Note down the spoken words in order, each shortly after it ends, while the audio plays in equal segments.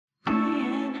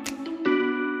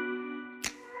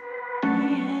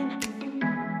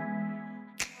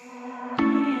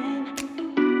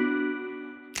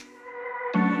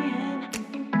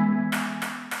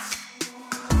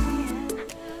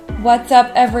What's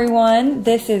up, everyone?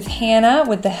 This is Hannah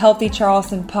with the Healthy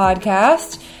Charleston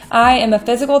podcast. I am a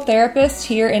physical therapist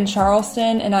here in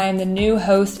Charleston, and I am the new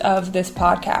host of this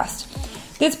podcast.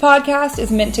 This podcast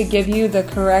is meant to give you the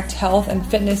correct health and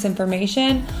fitness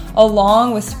information,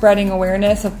 along with spreading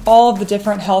awareness of all of the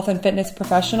different health and fitness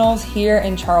professionals here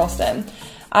in Charleston.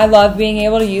 I love being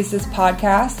able to use this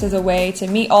podcast as a way to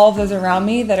meet all of those around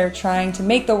me that are trying to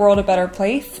make the world a better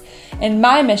place. And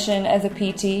my mission as a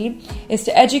PT is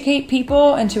to educate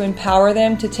people and to empower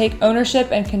them to take ownership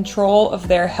and control of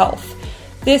their health.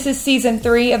 This is season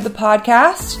 3 of the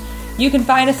podcast. You can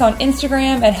find us on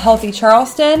Instagram at Healthy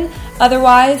Charleston.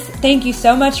 Otherwise, thank you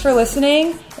so much for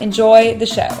listening. Enjoy the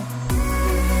show.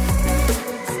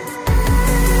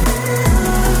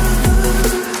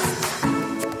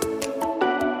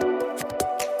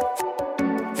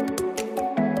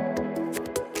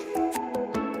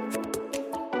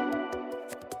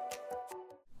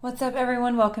 What's up,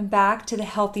 everyone? Welcome back to the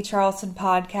Healthy Charleston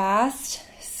podcast.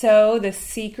 So the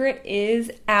secret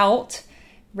is out.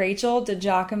 Rachel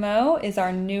DiGiacomo is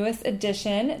our newest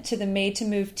addition to the Made to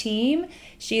Move team.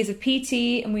 She is a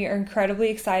PT, and we are incredibly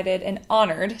excited and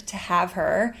honored to have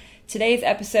her. Today's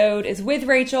episode is with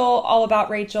Rachel, all about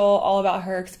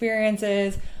her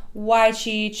experiences, why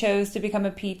she chose to become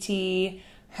a PT,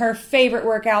 her favorite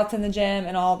workouts in the gym,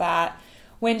 and all that.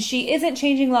 When she isn't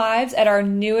changing lives at our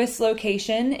newest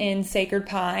location in Sacred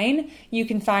Pine, you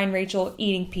can find Rachel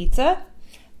eating pizza,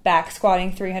 back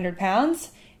squatting 300 pounds,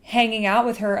 hanging out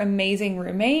with her amazing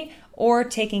roommate, or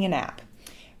taking a nap.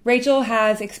 Rachel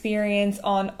has experience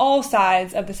on all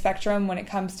sides of the spectrum when it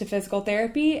comes to physical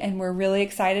therapy, and we're really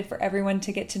excited for everyone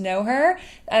to get to know her.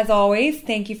 As always,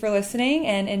 thank you for listening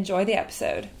and enjoy the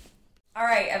episode. All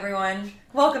right, everyone.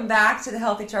 Welcome back to the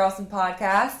Healthy Charleston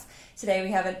podcast. Today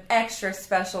we have an extra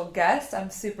special guest.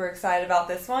 I'm super excited about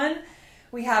this one.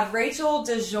 We have Rachel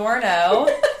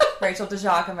DiGiacomo,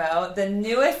 the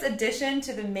newest addition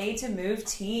to the Made to Move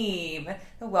team.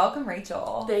 Welcome,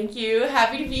 Rachel. Thank you.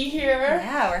 Happy to be here.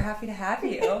 Yeah, we're happy to have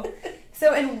you.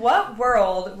 So in what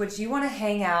world would you want to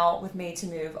hang out with Made to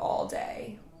Move all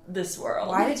day? This world.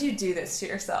 Why did you do this to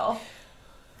yourself?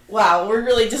 Wow, we're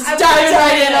really just diving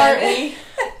right in, aren't we?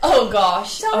 Oh,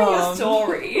 gosh. Tell me a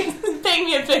story. Paint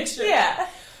me a picture. Yeah.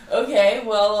 Okay,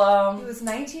 well, It was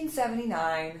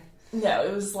 1979. No,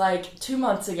 it was like 2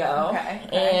 months ago. Okay.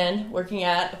 And working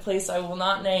at a place I will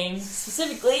not name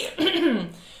specifically.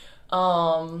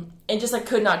 And just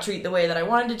could not treat the way that I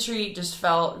wanted to treat. Just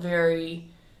felt very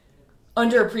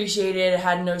underappreciated,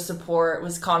 had no support,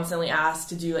 was constantly asked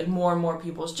to do more and more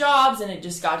people's jobs, and it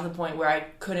just got to the point where I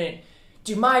couldn't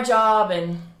do my job,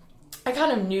 and I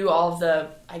kind of knew all of the,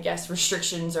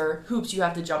 restrictions or hoops you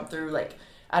have to jump through, at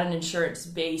an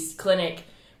insurance-based clinic,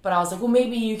 but I was like, well,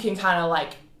 maybe you can kind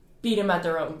of, beat them at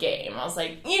their own game. I was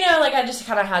like, I just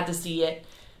kind of had to see it.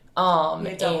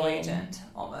 A double agent,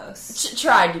 almost.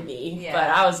 Tried to be, yeah. But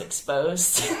I was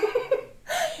exposed.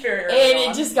 Very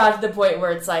and it just got to the point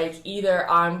where it's either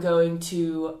I'm going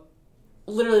to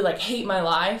literally, hate my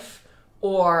life,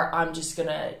 or I'm just going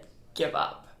to give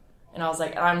up. And I was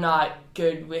like, I'm not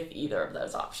good with either of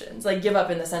those options. Give up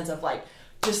in the sense of,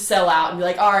 just sell out and be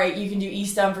like, all right, you can do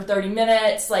Eastham for 30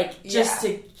 minutes, just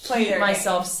to keep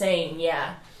myself sane,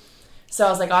 yeah. So I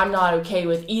was like, I'm not okay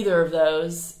with either of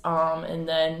those. And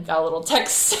then got a little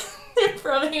text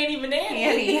from Annie Banana.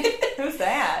 Annie? Who's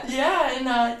that? Yeah,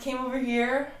 and came over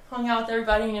here, hung out with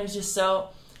everybody, and it was just so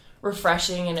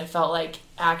refreshing, and it felt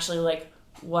actually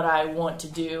what I want to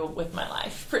do with my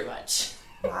life, pretty much.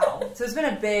 Wow. So it's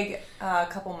been a big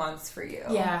couple months for you.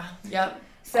 Yeah. Yep.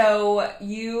 So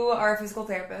you are a physical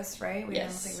therapist, right? I don't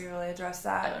think we really addressed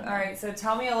that. All right. So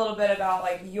tell me a little bit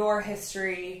about your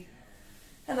history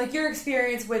and your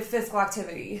experience with physical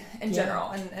activity in general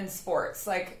and sports.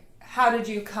 How did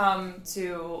you come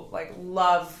to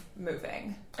love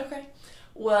moving? Okay.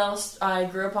 Well, I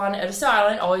grew up on Edison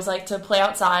Island, always liked to play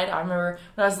outside. I remember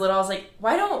when I was little, I was like,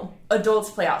 why don't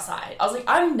adults play outside? I was like,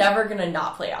 I'm never going to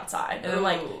not play outside. And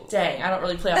I'm dang, I don't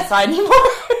really play outside anymore.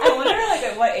 I wonder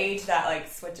at what age that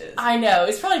switches. I know,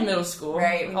 it's probably middle school.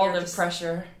 Right. All the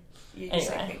pressure. You just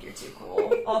think you're too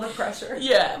cool. All the pressure.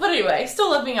 Yeah, but anyway,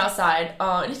 still love being outside.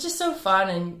 And it's just so fun,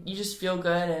 and you just feel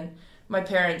good, and my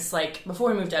parents, before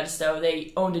we moved to Edisto,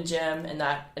 they owned a gym, and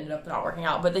that ended up not working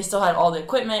out. But they still had all the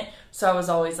equipment, so I was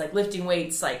always, lifting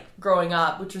weights, growing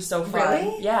up, which was so fun.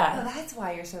 Really? Yeah. Oh, that's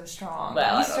why you're so strong.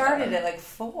 Well, you started at,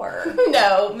 4.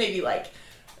 No, maybe, a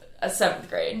 7th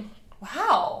grade.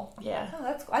 Wow. Yeah. Oh,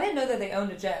 that's cool. I didn't know that they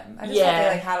owned a gym. I just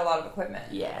thought they had a lot of equipment.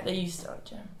 Yeah, they used to own a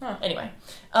gym. Huh. Anyway,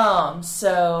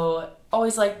 so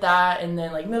always like that, and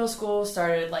then middle school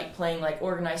started playing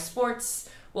organized sports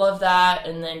loved that,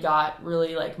 and then got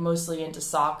really like mostly into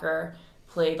soccer.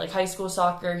 Played like high school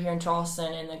soccer here in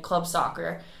Charleston, and then club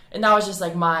soccer. And that was just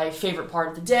like my favorite part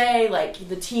of the day, like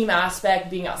the team aspect,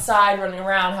 being outside, running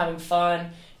around, having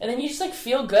fun. And then you just like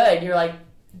feel good. You're like,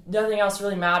 nothing else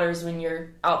really matters when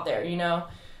you're out there, you know?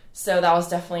 So that was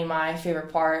definitely my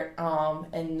favorite part.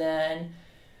 And then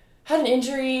had an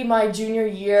injury my junior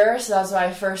year, so that's why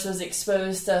I first was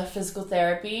exposed to physical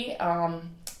therapy.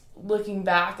 Looking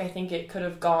back, I think it could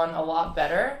have gone a lot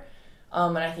better.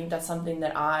 And I think that's something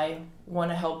that I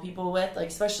want to help people with, like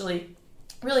especially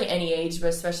really any age, but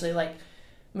especially like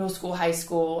middle school, high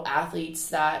school athletes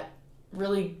that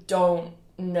really don't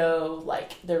know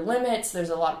like their limits.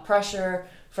 There's a lot of pressure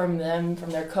from them,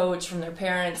 from their coach, from their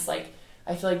parents. Like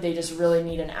I feel like they just really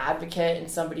need an advocate and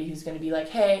somebody who's going to be like,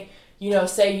 hey, you know,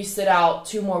 say you sit out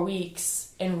 2 more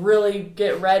weeks and really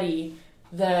get ready,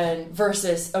 then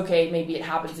versus, okay, maybe it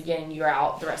happens again and you're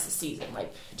out the rest of the season.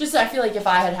 Like, just I feel like if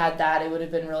I had that, it would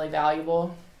have been really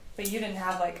valuable. But you didn't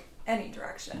have, like, any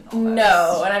direction. Almost.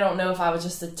 No, and I don't know if I was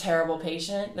just a terrible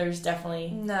patient. There's definitely...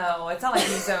 No, it's not like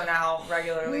you zone out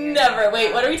regularly. Never.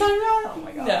 Wait, what are we talking about? Oh,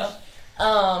 my gosh.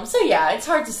 No. So, yeah, it's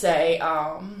hard to say.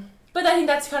 But I think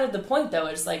that's kind of the point, though.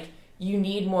 It's like, you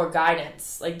need more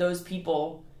guidance. Like, those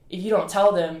people, if you don't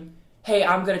tell them, hey,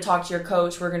 I'm going to talk to your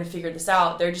coach, we're going to figure this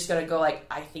out, they're just going to go like,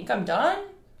 I think I'm done.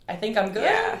 I think I'm good.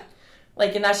 Yeah.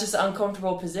 Like, and that's just an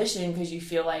uncomfortable position because you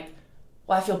feel like,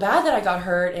 well, I feel bad that I got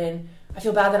hurt and I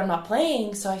feel bad that I'm not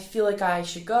playing, so I feel like I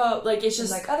should go. Like, it's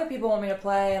just... And, like, other people want me to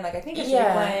play, and, like, I think I should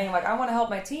be playing. Like, I want to help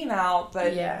my team out,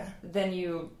 but then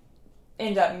you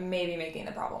end up maybe making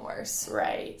the problem worse.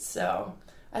 Right. So,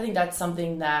 I think that's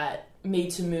something that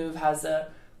M2M's has a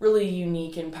really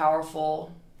unique and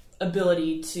powerful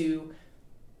ability to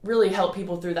really help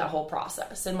people through that whole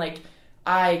process. And like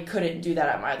I couldn't do that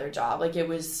at my other job. Like it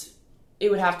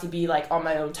would have to be like on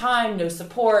my own time, no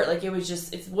support. Like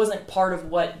it wasn't part of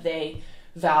what they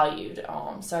valued.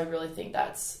 So I really think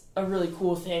that's a really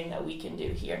cool thing that we can do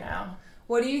here now.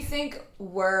 What do you think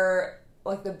were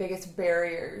like the biggest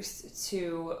barriers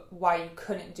to why you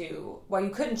couldn't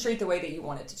treat the way that you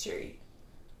wanted to treat?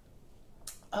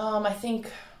 I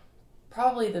think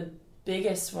probably the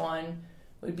biggest one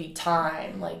would be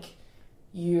time. Like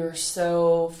you're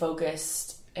so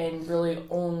focused and really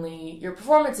only your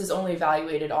performance is only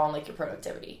evaluated on like your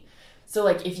productivity. So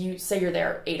like if you say you're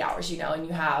there 8 hours, you know, and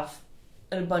you have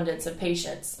an abundance of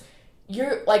patients,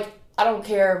 you're like, I don't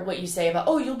care what you say about,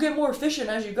 oh, you'll get more efficient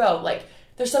as you go. Like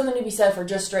there's something to be said for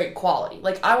just straight quality.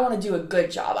 Like I want to do a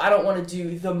good job. I don't want to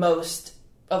do the most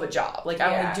of a job. Like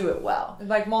I want to do it well.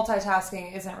 Like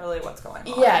multitasking isn't really what's going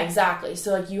on. Yeah, exactly.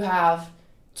 So like you have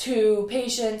 2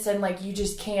 patients and like you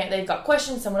just can't, they've got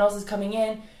questions, someone else is coming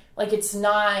in. Like it's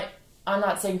not, I'm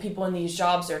not saying people in these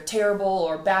jobs are terrible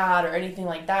or bad or anything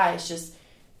like that. It's just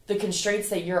the constraints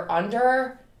that you're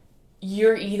under,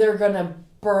 you're either going to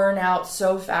burn out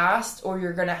so fast or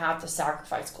you're going to have to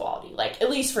sacrifice quality. Like at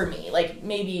least for me, like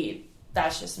maybe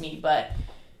that's just me, but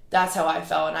that's how I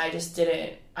felt. And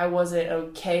I wasn't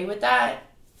okay with that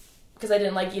because I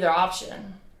didn't like either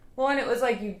option. Well, and it was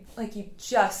like you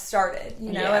just started,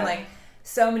 you know, and like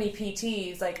so many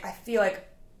PTs, like I feel like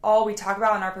all we talk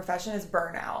about in our profession is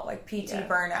burnout, like PT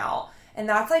burnout. And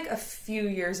that's like a few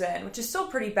years in, which is still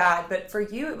pretty bad. But for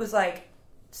you, it was like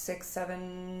 6,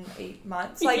 7, 8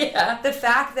 months. Like the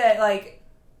fact that like,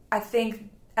 I think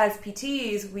as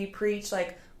PTs, we preach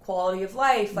like quality of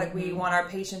life. Like we want our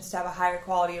patients to have a higher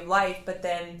quality of life, but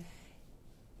then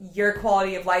your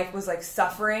quality of life was like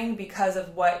suffering because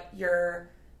of what your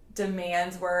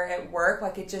demands were at work.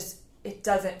 Like it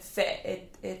doesn't fit.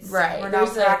 It's right. We're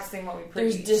not practicing what we preach.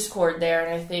 There's discord there,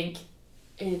 and I think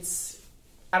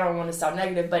I don't want to sound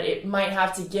negative, but it might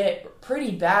have to get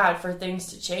pretty bad for things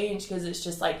to change because it's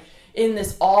just like in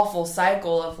this awful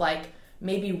cycle of like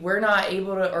maybe we're not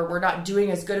able to or we're not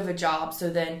doing as good of a job, so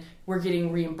then we're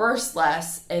getting reimbursed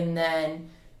less, and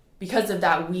then because of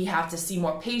that we have to see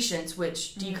more patients,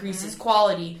 which decreases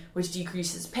quality, which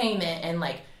decreases payment, and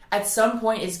like at some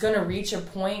point it's going to reach a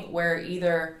point where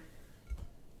either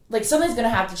like something's going to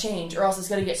have to change or else it's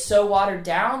going to get so watered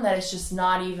down that it's just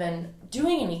not even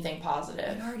doing anything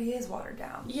positive. It already is watered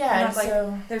down. Yeah. And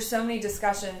like, there's so many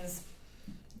discussions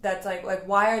that's like,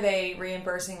 why are they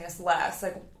reimbursing us less?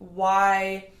 Like,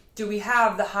 why do we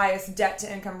have the highest debt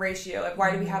to income ratio? Like,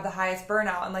 why do we have the highest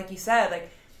burnout? And like you said, like,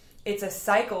 it's a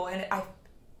cycle, and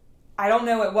I don't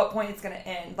know at what point it's going to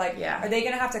end. Like, are they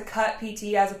going to have to cut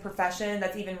PT as a profession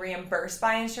that's even reimbursed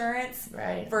by insurance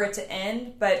for it to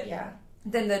end? But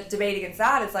then the debate against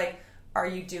that is like, are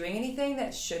you doing anything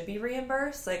that should be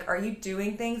reimbursed? Like, are you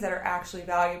doing things that are actually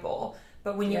valuable?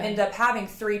 But when you end up having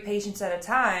 3 patients at a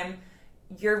time,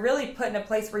 you're really put in a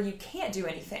place where you can't do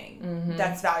anything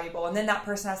that's valuable. And then that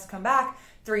person has to come back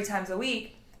 3 times a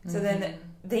week. So then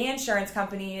the insurance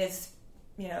company is,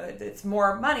 you know, it's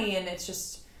more money, and it's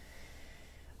just,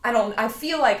 I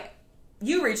feel like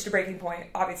you reached a breaking point,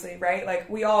 obviously, right? Like,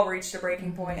 we all reached a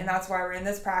breaking point, and that's why we're in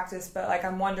this practice. But, like,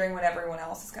 I'm wondering when everyone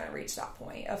else is going to reach that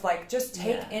point of, like, just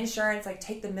take insurance, like,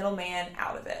 take the middleman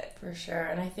out of it. For sure.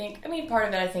 And I think, part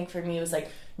of it, I think, for me was,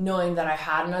 like, knowing that I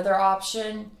had another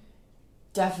option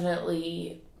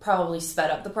definitely probably sped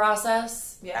up the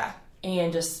process. Yeah.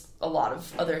 And just a lot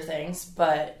of other things.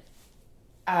 But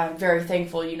I'm very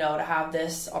thankful, you know, to have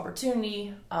this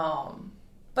opportunity.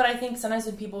 But I think sometimes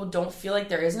when people don't feel like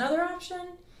there is another option,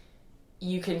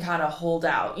 you can kind of hold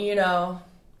out, you know?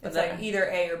 It's like either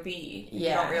A or B. If you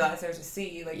don't realize there's a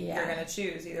C, like, you're going to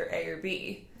choose either A or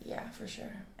B. Yeah, for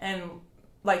sure. And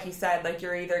like you said, like,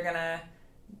 you're either going to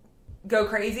go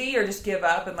crazy or just give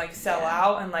up and, like, sell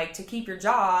out. And, like, to keep your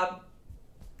job,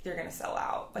 you're going to sell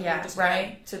out. Like, you're just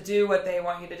to do what they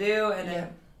want you to do, and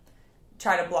then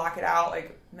try to block it out,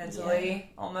 like,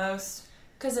 mentally almost.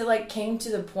 Because it, like, came to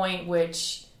the point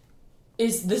which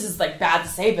this is, like, bad to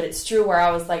say, but it's true, where I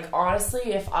was like,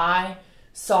 honestly, if I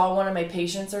saw one of my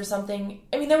patients or something,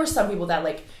 I mean, there were some people that,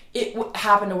 like, it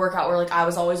happened to work out where, like, I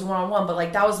was always one-on-one, but,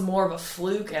 like, that was more of a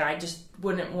fluke, and I just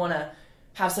wouldn't want to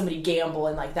have somebody gamble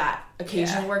and, like, that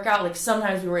occasionally work out. Like,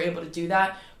 sometimes we were able to do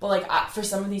that, but, like, for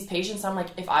some of these patients, I'm like,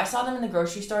 if I saw them in the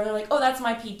grocery store, they're like, oh, that's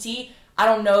my PT, I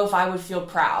don't know if I would feel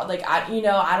proud. Like, I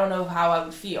don't know how I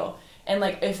would feel. And,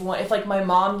 like, if like, my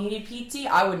mom needed PT,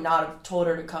 I would not have told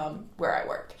her to come where I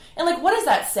work. And, like, what does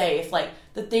that say if, like,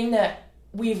 the thing that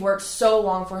we've worked so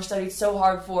long for, studied so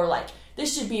hard for, like,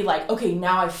 this should be, like, okay,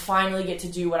 now I finally get to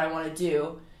do what I want to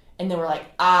do. And then we're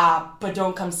like, but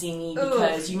don't come see me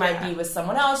because you might be with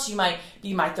someone else. You might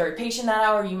be my 3rd patient that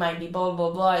hour. You might be blah,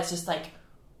 blah, blah. It's just, like,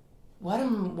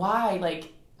 why?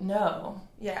 Like, no.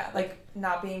 Yeah, like,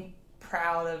 not being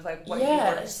proud of, like, what you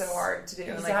worked so hard to do.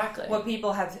 Exactly. And, like, what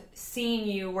people have seen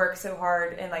you work so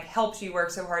hard and, like, helped you work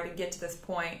so hard to get to this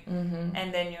point.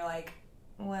 And then you're like,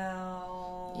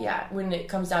 well... Yeah, when it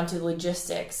comes down to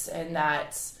logistics, and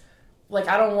that's... Like,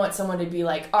 I don't want someone to be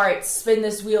like, all right, spin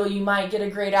this wheel, you might get a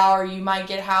great hour, you might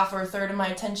get half or a third of my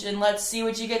attention, let's see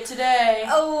what you get today.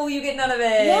 Oh, you get none of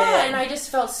it. Yeah, and I just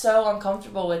felt so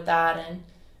uncomfortable with that, and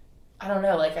I don't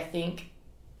know, like, I think,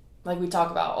 like we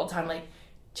talk about all the time, like,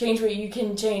 change what you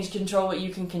can change, control what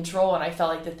you can control, and I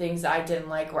felt like the things that I didn't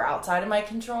like were outside of my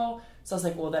control, so I was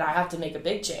like, well, then I have to make a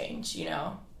big change, you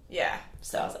know? Yeah.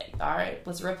 So I was like, all right,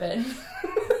 let's rip it.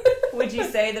 Would you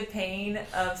say the pain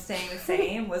of staying the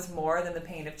same was more than the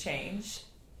pain of change?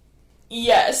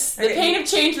 Yes. The pain of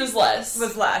change was less.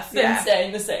 Than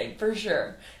staying the same, for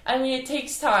sure. I mean, it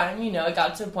takes time, you know. It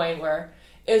got to a point where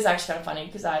it was actually kind of funny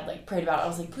because I had, like, prayed about it. I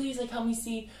was like, please, like, help me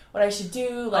see what I should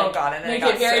do. Like, oh, God, and then make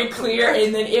it very so clear.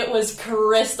 And then it was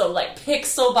crystal, like,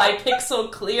 pixel by pixel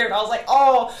clear. And I was like,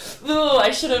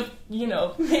 I should have, you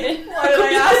know, made it. Why did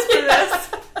I ask for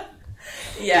this?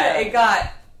 Yeah,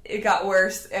 it got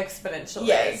worse exponentially.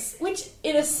 Yes, which,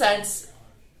 in a sense,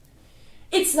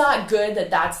 it's not good that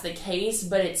that's the case,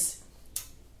 but it's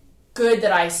good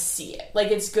that I see it. Like,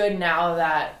 it's good now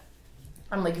that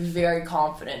I'm, like, very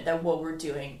confident that what we're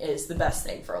doing is the best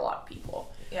thing for a lot of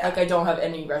people. Yeah. Like, I don't have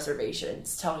any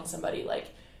reservations telling somebody,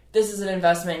 like, this is an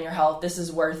investment in your health, this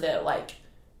is worth it, like,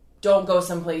 don't go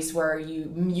someplace where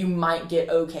you might get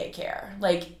okay care.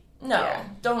 Like, no,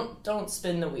 don't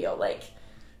spin the wheel, like...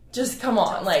 Just come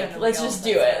on, like, let's just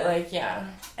do it. Like, yeah.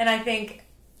 And I think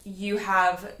you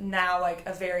have now, like,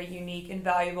 a very unique and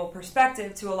valuable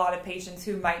perspective to a lot of patients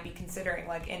who might be considering,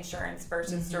 like, insurance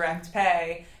versus direct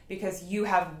pay, because you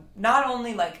have not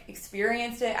only, like,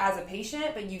 experienced it as a patient,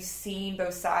 but you've seen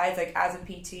both sides, like, as a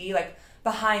PT, like,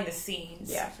 behind the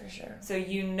scenes. Yeah, for sure. So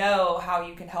you know how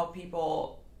you can help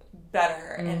people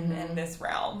better in this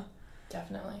realm.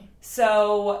 Definitely.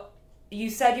 So... You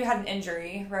said you had an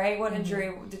injury, right? What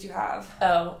injury did you have?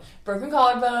 Oh, broken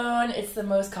collarbone. It's the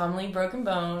most commonly broken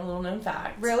bone, little known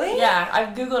fact. Really? Yeah, I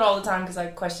Google it all the time because I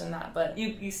question that, but...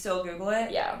 You still Google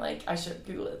it? Yeah, like, I should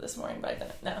Google it this morning, but I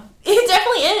didn't know. It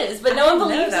definitely is, but no one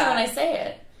believes me when I say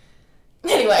it.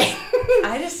 Anyway.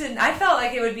 I just didn't... I felt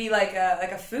like it would be like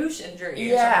a foosh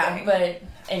injury or something. Yeah, but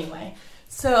anyway.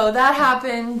 So that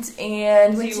happened,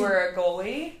 and... You were a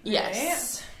goalie?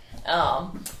 Yes. Right?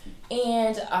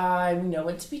 And I,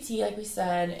 went to PT, like we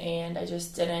said, and I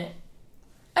just didn't...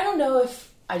 I don't know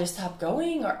if I just stopped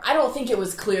going, or I don't think it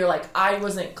was clear. Like, I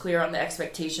wasn't clear on the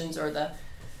expectations or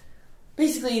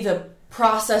basically the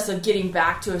process of getting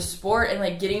back to a sport and,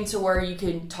 like, getting to where you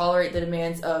can tolerate the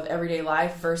demands of everyday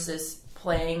life versus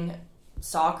playing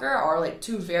soccer are like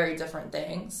two very different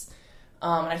things.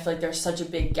 And I feel like there's such a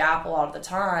big gap a lot of the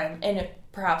time. And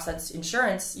perhaps that's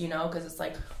insurance, you know, because it's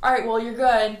like, all right, well, you're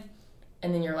good.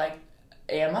 And then you're like,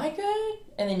 am I good?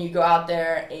 And then you go out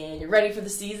there and you're ready for the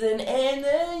season, and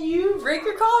then you break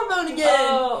your collarbone again.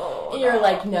 Oh, and you're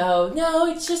like, no,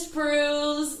 it's just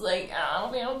bruised. Like,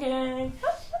 I'll be okay.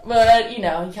 But, you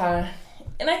know, you kind of...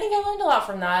 And I think I learned a lot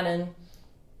from that, and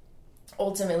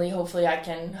ultimately, hopefully, I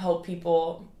can help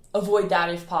people avoid that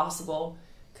if possible,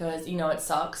 because, you know, it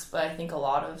sucks, but I think a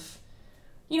lot of,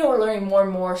 you know, we're learning more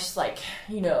and more, like,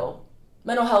 you know,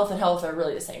 mental health and health are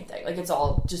really the same thing. Like, it's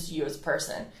all just you as a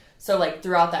person. So, like,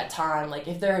 throughout that time, like,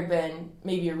 if there had been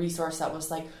maybe a resource that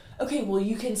was like, okay, well,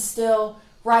 you can still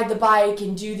ride the bike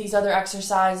and do these other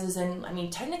exercises, and, I mean,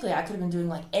 technically, I could have been doing,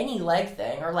 like, any leg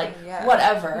thing, or, like,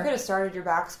 whatever. You could have started your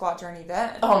back squat journey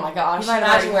then. Oh, my gosh. You might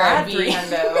have already had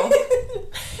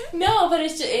 3 No, but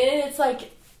it's just, it's,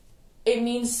 like, it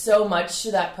means so much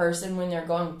to that person when they're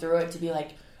going through it to be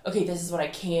like, okay, this is what I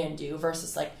can do,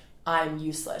 versus, like, I'm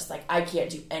useless. Like, I can't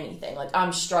do anything. Like,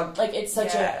 I'm struggling. Like, it's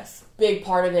such a big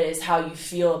part of it is how you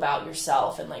feel about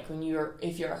yourself. And, like,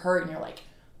 if you're hurt and you're like,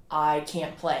 I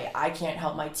can't play, I can't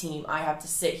help my team, I have to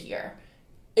sit here,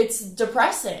 it's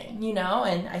depressing, you know?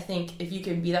 And I think if you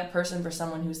can be that person for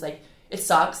someone who's like, it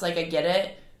sucks, like, I get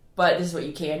it, but this is what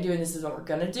you can do and this is what we're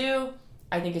gonna do,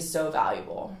 I think is so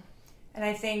valuable. And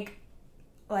I think,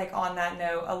 like, on that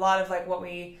note, a lot of, like, what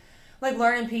we, like,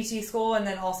 learn in PT school, and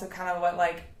then also kind of what,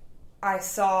 like, I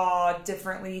saw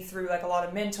differently through, like, a lot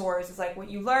of mentors is, like, what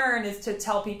you learn is to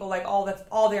tell people, like, all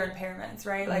their impairments,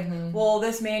 right? Like, well,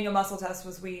 this manual muscle test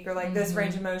was weak, or, like, this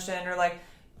range of motion, or, like,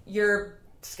 your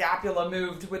scapula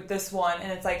moved with this one.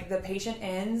 And it's, like, the patient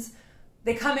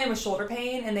they come in with shoulder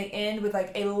pain, and they end with,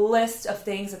 like, a list of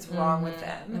things that's wrong with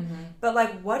them. But,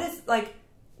 like, what is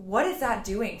that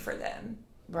doing for them?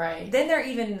 Right. Then they're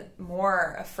even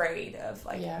more afraid of,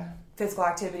 like, physical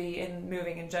activity and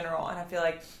moving in general. And I feel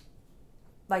like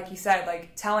you said,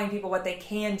 like, telling people what they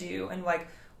can do and, like,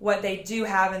 what they do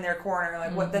have in their corner,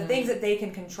 like, what the things that they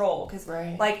can control. Because,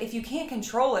 like, if you can't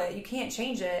control it, you can't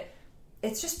change it,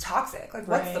 it's just toxic. Like,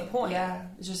 what's the point? Yeah,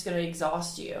 it's just going to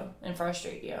exhaust you and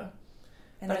frustrate you.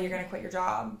 And then you're going to quit your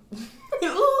job.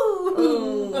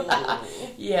 Ooh.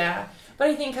 Yeah.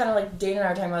 But I think kind of, like, Dana and I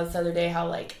were talking about this the other day, how,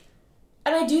 like,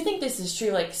 and I do think this is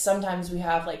true, like, sometimes we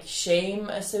have, like, shame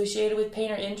associated with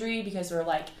pain or injury because we're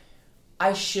like,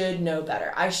 I should know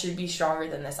better. I should be stronger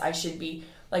than this. I should be,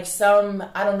 like,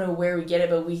 I don't know where we get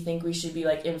it, but we think we should be,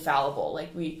 like, infallible.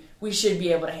 Like, we should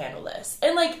be able to handle this.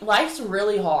 And, like, life's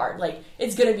really hard. Like,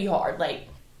 it's going to be hard. Like,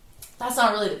 that's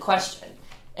not really the question.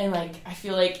 And, like, I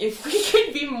feel like if we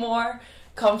could be more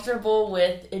comfortable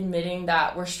with admitting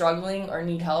that we're struggling or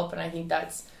need help, and I think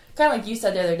that's kind of like you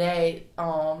said the other day,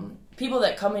 people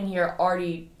that come in here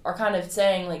already are kind of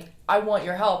saying, like, I want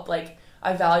your help. Like,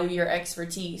 I value your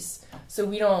expertise. So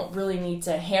we don't really need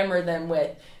to hammer them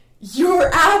with, your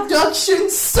abduction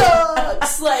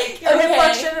sucks. Like, your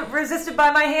deflection resisted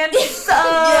by my hand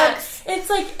sucks. Yeah. It's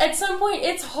like, at some point,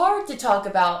 it's hard to talk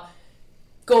about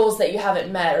goals that you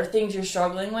haven't met or things you're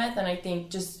struggling with. And I think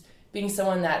just being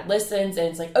someone that listens and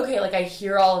it's like, okay, like, I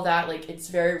hear all of that. Like, it's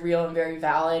very real and very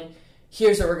valid.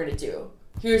 Here's what we're going to do.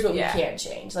 Here's what we can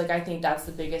change. Like, I think that's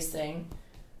the biggest thing.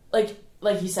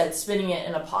 Like you said, spinning it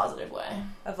in a positive way.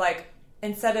 Of, like,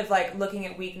 instead of, like, looking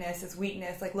at weakness as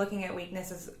weakness, like, looking at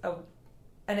weakness as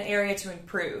an area to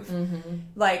improve.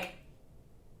 Like,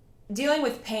 dealing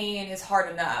with pain is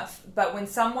hard enough, but when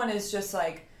someone is just,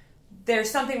 like, there's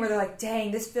something where they're like,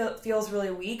 dang, this feels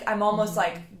really weak, I'm almost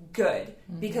like, good,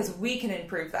 because we can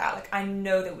improve that. Like, I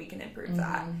know that we can improve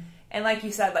that. And like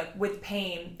you said, like, with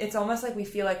pain, it's almost like we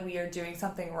feel like we are doing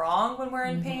something wrong when we're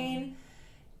in pain.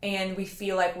 And we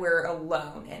feel like we're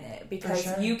alone in it because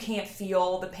you can't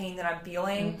feel the pain that I'm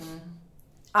feeling.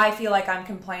 I feel like I'm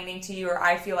complaining to you, or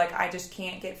I feel like I just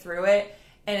can't get through it.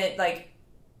 And it, like,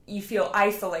 you feel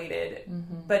isolated,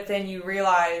 but then you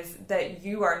realize that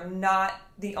you are not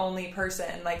the only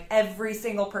person. Like, every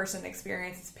single person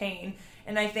experiences pain.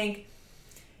 And I think,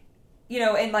 you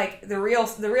know, in, like, the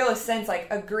realest sense, like,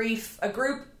 a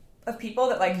group of people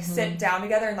that, like, sit down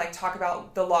together and, like, talk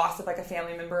about the loss of, like, a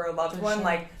family member or a loved one,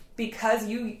 like, because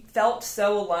you felt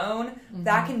so alone,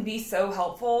 that can be so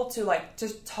helpful to, like,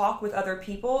 just talk with other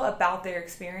people about their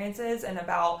experiences and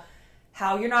about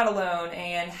how you're not alone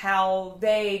and how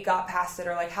they got past it,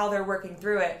 or, like, how they're working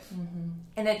through it.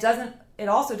 And it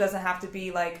also doesn't have to be,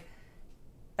 like,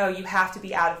 oh, you have to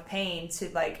be out of pain to,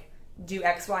 like, do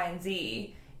X, Y, and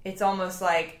Z. It's almost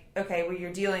like, okay, well,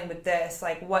 you're dealing with this,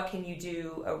 like, what can you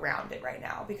do around it right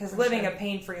now? Because living a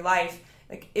pain-free life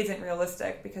like isn't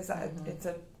realistic because it's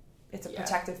a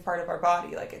protective part of our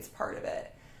body, like it's part of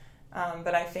it.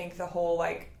 But I think the whole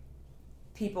like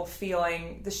people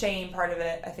feeling the shame part of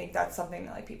it, I think that's something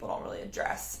that like people don't really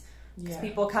address. Because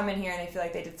people come in here and they feel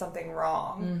like they did something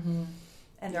wrong,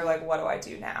 and they're like, "What do I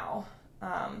do now?"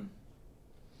 I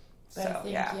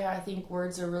think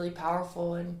words are really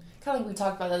powerful, and kind of like we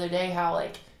talked about the other day, how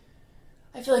like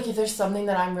I feel like if there's something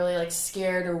that I'm really like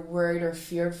scared or worried or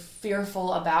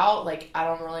fearful about, like I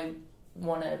don't really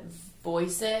want to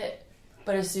voice it.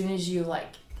 But as soon as you like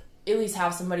at least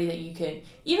have somebody that you can,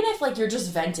 even if like you're just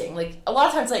venting, like a lot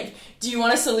of times like, do you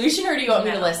want a solution or do you want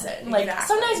me to listen? Like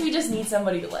sometimes we just need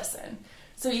somebody to listen.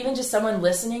 So even just someone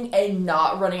listening and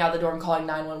not running out the door and calling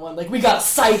 911, like we got a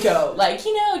psycho, like,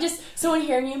 you know, just someone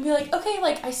hearing you and be like, okay,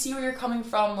 like I see where you're coming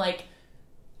from, like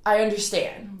I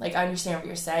understand what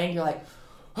you're saying. You're like,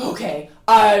 okay,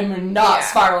 I'm not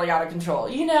spiraling out of control.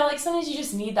 You know, like sometimes you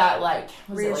just need that like,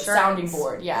 sounding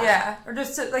board. Yeah. Or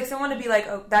just to, like someone to be like,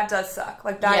 oh, that does suck.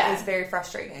 Like that is very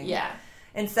frustrating. Yeah.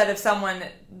 Instead of someone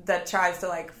that tries to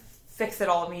like fix it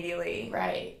all immediately.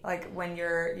 Right. Like when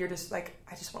you're just like,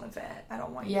 I just want to vent. I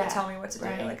don't want you to tell me what to do.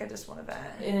 Like I just want to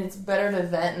vent. And it's better to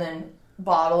vent than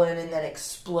bottle in and then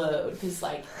explode, because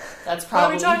like that's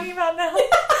probably. What are we talking about now?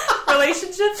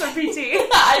 Relationships or PT?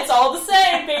 It's all the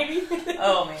same, baby.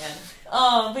 Oh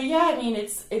man. But yeah, I mean,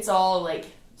 it's all like,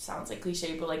 sounds like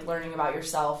cliche, but like learning about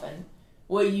yourself and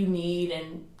what you need,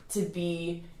 and to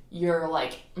be your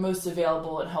like most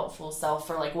available and helpful self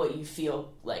for like what you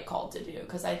feel like called to do.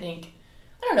 Because I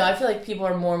don't know, I feel like people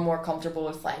are more and more comfortable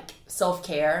with like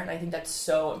self-care, and I think that's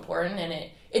so important.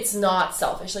 And it's not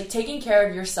selfish. Like taking care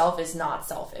of yourself is not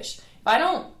selfish. If I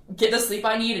don't get the sleep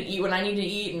I need and eat when I need to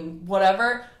eat and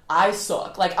whatever, I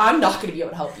suck. Like, I'm not going to be able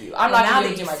to help you. I'm not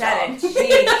going to be able to do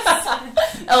my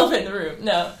job. Elephant in the room.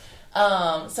 No.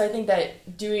 So I think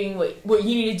that doing what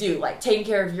you need to do, like taking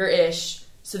care of your ish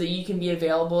so that you can be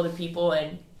available to people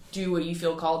and do what you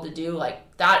feel called to do,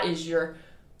 like that is your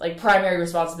like primary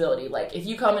responsibility. Like if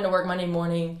you come into work Monday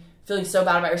morning feeling so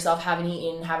bad about yourself, haven't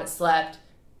eaten, haven't slept,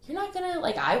 you're not going to,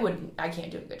 like I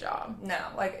can't do a good job. No,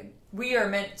 like we are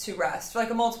meant to rest for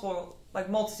like a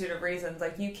multitude of reasons.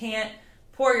 Like you can't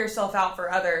pour yourself out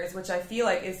for others, which I feel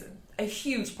like is a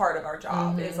huge part of our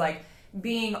job, is like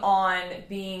being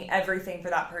everything for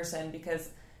that person, because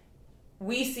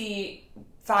we see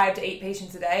 5 to 8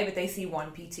 patients a day, but they see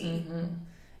 1 PT.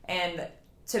 And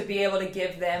to be able to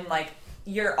give them like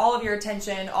all of your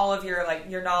attention, all of your like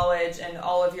your knowledge, and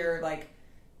all of your like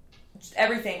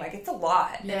everything, like it's a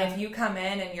lot. Yeah. And if you come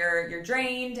in and you're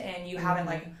drained and you haven't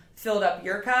like filled up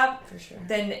your cup, for sure,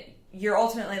 then you're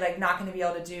ultimately like not going to be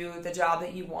able to do the job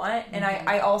that you want. And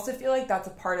I also feel like that's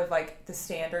a part of like the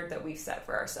standard that we've set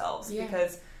for ourselves,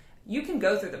 because you can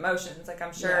go through the motions, like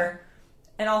I'm sure.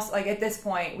 And also like at this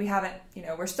point we haven't, you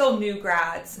know, we're still new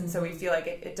grads, and so we feel like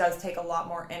it does take a lot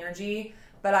more energy,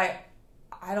 but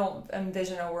I don't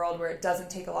envision a world where it doesn't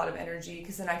take a lot of energy,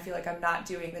 because then I feel like I'm not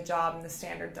doing the job and the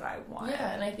standard that I want.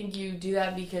 Yeah, and I think you do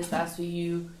that because that's what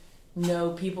you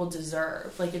know people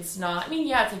deserve. Like it's not, I mean,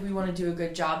 yeah, it's like we want to do a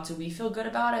good job so we feel good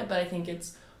about it, but I think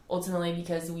it's ultimately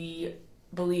because we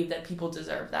believe that people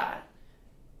deserve that.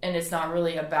 And it's not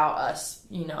really about us,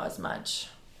 you know, as much.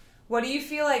 What do you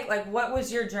feel like what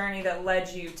was your journey that led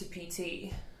you to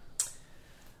PT?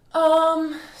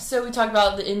 So we talked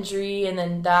about the injury, and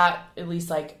then that, at least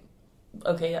like,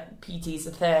 okay, PT's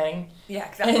a thing. Yeah,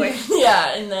 exactly.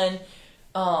 And then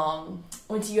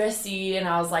went to USC, and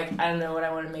I was like, I don't know what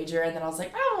I want to major, and then I was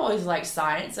like, I always like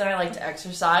science, and I like to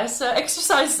exercise, so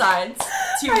exercise science,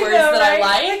 2 words that I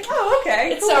like. Oh,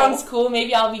 okay, It sounds cool.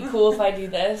 Maybe I'll be cool if I do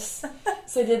this.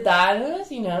 So I did that, and it was,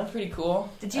 you know, pretty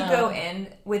cool. Did you go in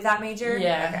with that major?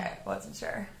 Yeah. Okay, wasn't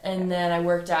sure. And then I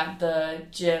worked at the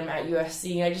gym at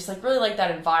USC, and I just like really like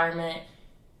that environment.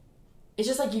 It's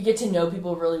just like you get to know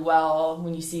people really well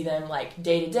when you see them like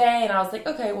day to day, and I was like,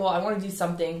 okay, well, I want to do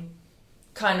something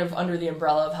kind of under the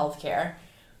umbrella of healthcare,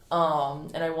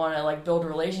 and I want to like build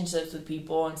relationships with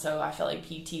people, and so I felt like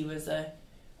PT was a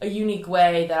unique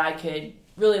way that I could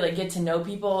really like get to know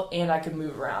people, and I could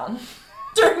move around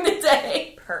during the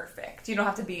day. Perfect. You don't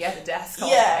have to be at a desk all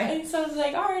day. And so I was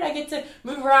like, all right, I get to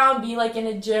move around, be like in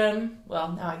a gym.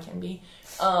 Well, now I can be,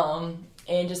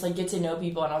 and just like get to know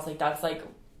people, and I was like, that's like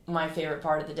my favorite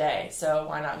part of the day, so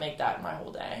why not make that my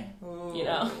whole day? Ooh, you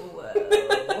know.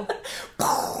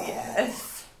 Whoa.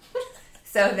 Yes.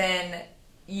 So then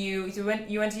you went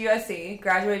to USC,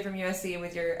 graduated from USC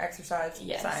with your exercise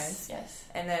science. Yes.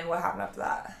 And then what happened after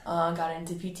that? Got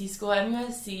into PT school at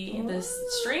USC. This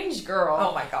strange girl.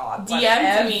 Oh my God.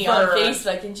 DM'd me on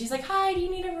Facebook, and she's like, "Hi, do you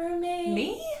need a roommate?"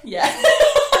 Me? Yeah.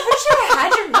 sure I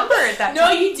had your number at that No,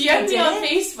 time. you DM'd me on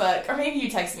Facebook. Or maybe you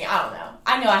texted me. I don't know.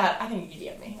 I think you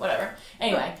DM'd me. Whatever.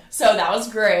 Anyway, so that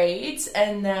was great.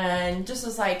 And then just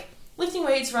was like lifting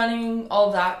weights, running, all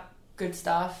of that good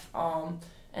stuff.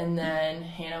 And then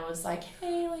Hannah was like,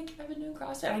 hey, like, I've been doing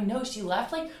CrossFit. I know she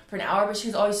left, like, for an hour, but she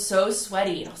was always so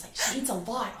sweaty. And I was like, she eats a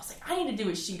lot. I was like, I need to do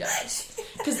what she does.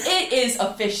 Because it is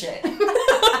efficient.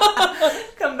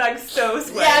 Come back so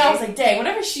sweaty. Yeah, and I was like, dang,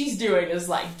 whatever she's doing is,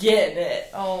 like, getting it.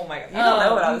 Oh, my God. You don't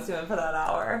know what I was doing for that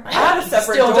hour. I had a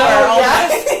separate still door. Yeah.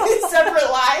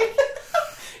 Separate life.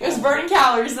 It was burning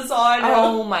calories, that's all I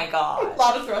know. Oh, my God. A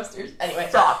lot of thrusters. Anyway.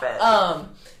 Stop it.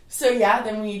 So yeah,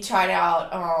 then we tried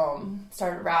out,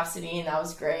 started Rhapsody, and that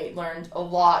was great. Learned a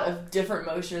lot of different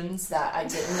motions that I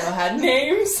didn't know had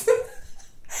names.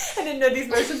 I didn't know these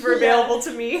motions were available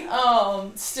to me.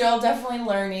 Still definitely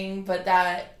learning, but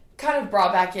that kind of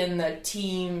brought back in the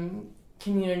team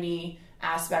community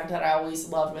aspect that I always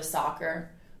loved with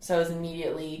soccer. So I was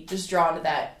immediately just drawn to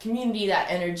that community, that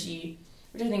energy,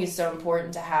 which I think is so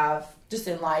important to have just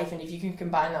in life. And if you can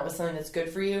combine that with something that's good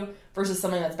for you versus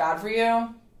something that's bad for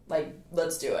you, like,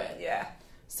 let's do it. Yeah.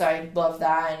 So I love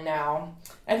that, and now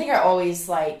I think I always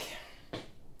like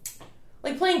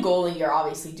playing goalie, you're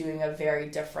obviously doing a very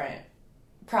different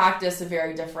practice, a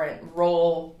very different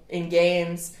role in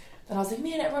games. But I was like,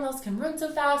 man, everyone else can run so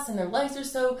fast and their legs are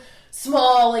so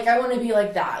small. Like, I want to be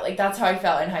like that. Like, that's how I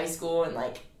felt in high school, and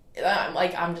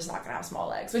I'm just not going to have small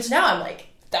legs. Which now I'm like,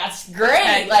 that's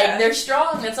great. Like, they're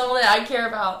strong. That's all that I care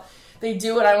about. They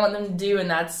do what I want them to do, and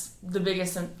that's the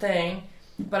biggest thing.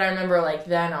 But I remember, like,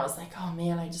 then I was like, oh,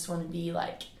 man, I just want to be,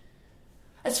 like,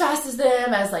 as fast as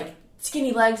them, as, like,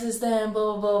 skinny legs as them,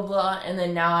 blah, blah, blah, blah. And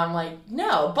then now I'm like,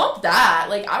 no, bump that.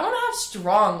 Like, I want to have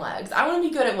strong legs. I want to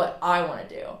be good at what I want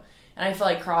to do. And I feel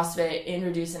like CrossFit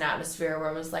introduced an atmosphere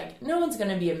where it was like, no one's going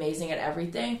to be amazing at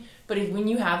everything. But when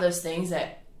you have those things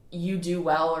that you do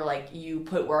well, or, like, you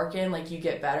put work in, like, you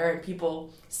get better, and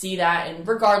people see that. And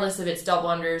regardless if it's double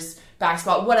unders, back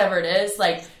squat, whatever it is,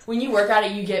 like, when you work at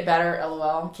it, you get better.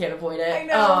 LOL, can't avoid it. I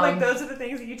know, like, those are the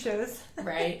things that you chose.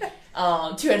 Right.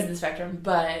 Two ends of the spectrum.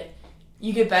 But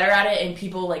you get better at it, and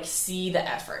people, like, see the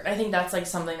effort. And I think that's, like,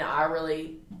 something that I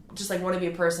really just, like, want to be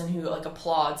a person who, like,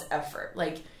 applauds effort.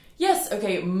 Like, yes,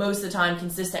 okay, most of the time,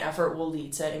 consistent effort will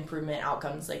lead to improvement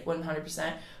outcomes, like,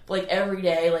 100%. But, like, every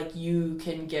day, like, you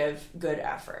can give good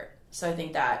effort. So I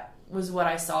think that was what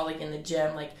I saw, like, in the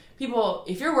gym. Like, people,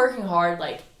 if you're working hard,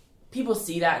 like, people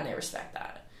see that and they respect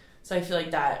that. So I feel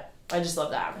like that, I just love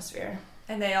the atmosphere.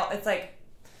 And they all, it's like,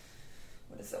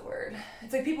 what is the word?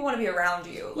 It's like people want to be around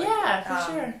you. Like, yeah,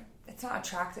 for sure. It's not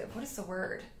attractive. What is the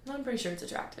word? I'm pretty sure it's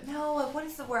attractive. No, what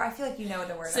is the word? I feel like you know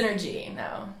the word. Synergy,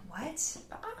 no. What?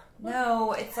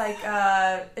 No, it's like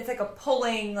a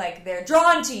pulling, like they're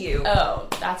drawn to you. Oh,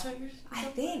 that's what you're saying? I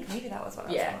think maybe that was what I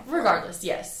was Yeah, regardless,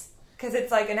 yes. Because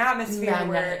it's like an atmosphere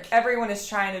where everyone is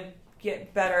trying to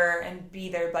get better and be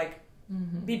their, like,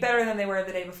 be better than they were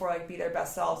the day before, like, be their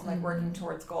best selves and, like, working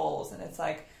towards goals. And it's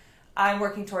like, I'm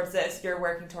working towards this, you're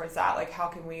working towards that. Like, how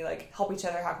can we, like, help each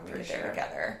other? How can we get there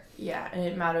together? Yeah, and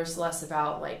it matters less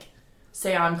about, like,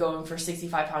 say I'm going for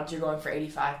 65 pounds, you're going for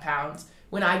 85 pounds.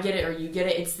 When I get it or you get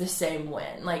it, it's the same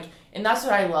win. Like, and that's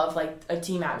what I love, like, a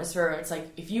team atmosphere. It's like,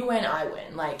 if you win, I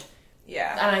win. Like,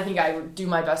 yeah. And I think I do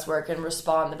my best work and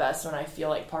respond the best when I feel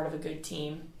like part of a good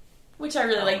team. Which I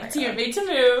really like the team made to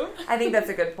move. I think that's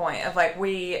a good point of, like,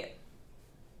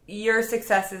 your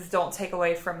successes don't take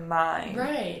away from mine.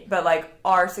 Right. But, like,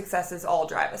 our successes all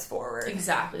drive us forward.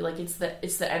 Exactly. Like, it's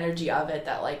the energy of it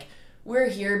that, like, we're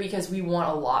here because we want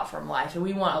a lot from life and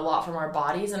we want a lot from our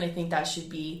bodies, and I think that should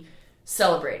be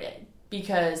celebrated,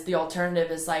 because the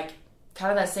alternative is, like,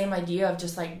 kind of that same idea of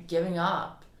just, like, giving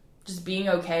up, just being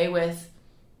okay with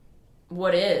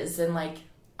what is. And, like,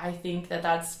 I think that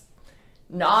that's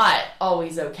not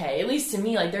always okay, at least to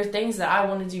me. Like, there are things that I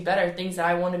want to do better, things that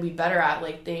I want to be better at,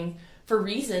 like, things for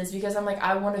reasons, because I'm like,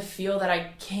 I want to feel that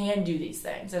I can do these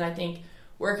things. And I think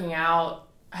working out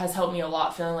has helped me a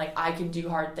lot, feeling like I can do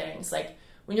hard things. Like,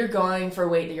 when you're going for a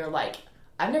weight that you're like,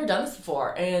 I've never done this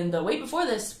before, and the weight before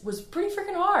this was pretty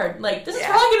freaking hard. Like, this is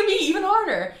probably going to be even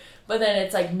harder. But then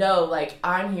it's like, no, like,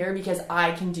 I'm here because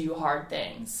I can do hard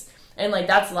things. And, like,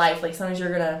 that's life. Like, sometimes you're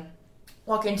going to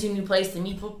walk into a new place to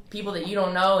meet people that you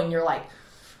don't know, and you're like,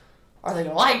 are they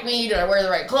going to like me? Did I wear the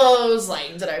right clothes?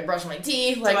 Like, did I brush my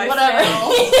teeth? Like, whatever.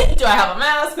 Do I have a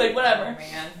mask? Like, whatever.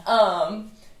 Oh,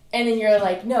 man. And then you're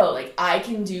like, no, like, I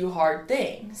can do hard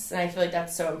things. And I feel like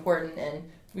that's so important. And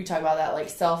we talk about that, like,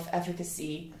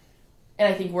 self-efficacy.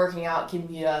 And I think working out can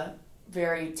be a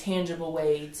very tangible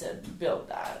way to build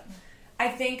that. I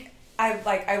think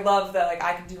I love that, like,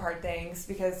 I can do hard things,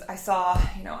 because I saw,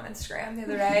 on Instagram the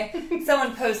other day,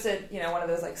 someone posted, one of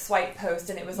those, like, swipe posts,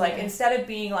 and it was like, instead of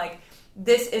being like,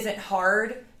 this isn't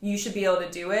hard, you should be able to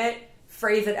do it,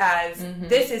 phrase it as,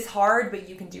 this is hard, but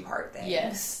you can do hard things.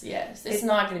 Yes. It's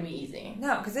not going to be easy.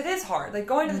 No, because it is hard. Like,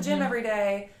 going to the gym every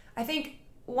day, I think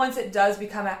once it does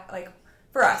become, like,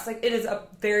 for us, like, it is a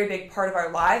very big part of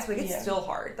our lives, but it's still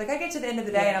hard. Like, I get to the end of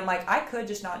the day and I'm like, I could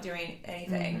just not do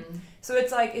anything. So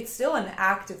it's like, it's still an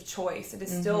active choice. It is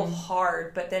still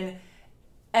hard, but then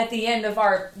at the end of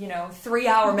our,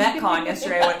 3-hour Metcon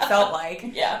yesterday, what it felt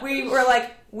like, we were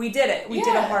like, we did it. We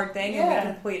did a hard thing and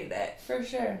we completed it. For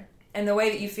sure. And the way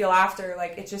that you feel after,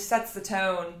 like, it just sets the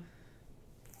tone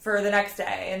for the next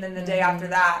day, and then the day after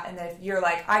that, and if you're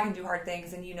like, I can do hard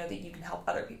things, and you know that you can help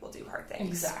other people do hard things.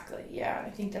 Exactly, yeah.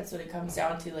 I think that's what it comes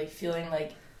down to, like, feeling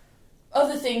like of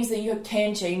the things that you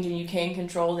can change and you can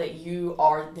control, that you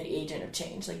are the agent of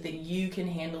change, like, that you can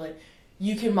handle it,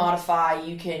 you can modify,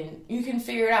 you can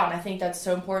figure it out. And I think that's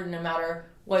so important, no matter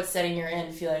what setting you're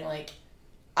in, feeling like,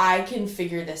 I can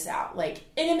figure this out. Like,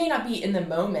 and it may not be in the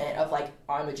moment of, like,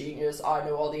 I'm a genius, I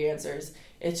know all the answers.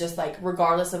 It's just, like,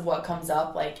 regardless of what comes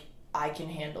up, like, I can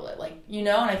handle it. Like, and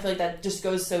I feel like that just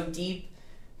goes so deep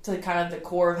to kind of the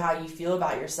core of how you feel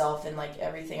about yourself, and, like,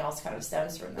 everything else kind of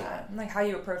stems from that. And, like, how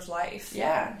you approach life.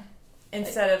 Yeah.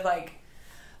 Instead of, like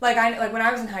when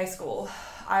I was in high school,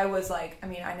 I was, like, I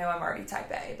mean, I know I'm already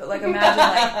type A, but, like, imagine,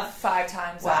 like, 5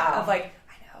 times that of, like,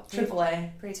 I know. Triple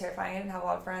A. Pretty terrifying. I didn't have a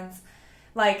lot of friends.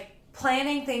 Like,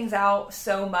 planning things out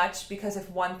so much, because if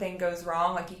one thing goes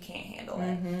wrong, like, you can't handle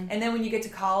it. And then when you get to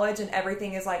college and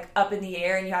everything is, like, up in the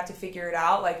air and you have to figure it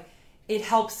out, like, it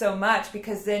helps so much,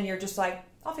 because then you're just like,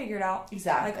 I'll figure it out.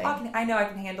 Exactly. Like, I know I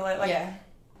can handle it. Like,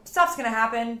 stuff's gonna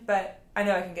happen, but I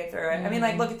know I can get through it. I mean,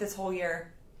 like, look at this whole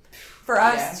year for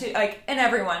us to, like, and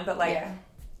everyone, but, like,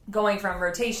 going from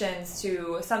rotations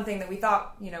to something that we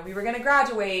thought, we were gonna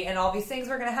graduate and all these things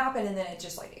were gonna happen, and then it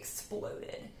just, like,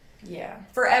 exploded. Yeah.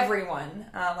 For everyone.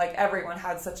 Like, everyone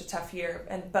had such a tough year.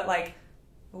 But, like,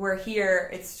 we're here.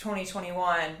 It's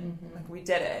 2021. Like, we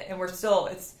did it. And we're still,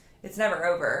 it's never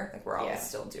over. Like, we're all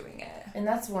still doing it. And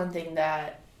that's one thing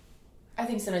that I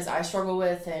think sometimes I struggle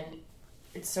with, and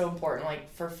it's so important,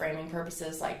 like, for framing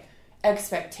purposes, like,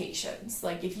 expectations.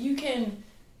 Like, if you can,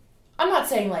 I'm not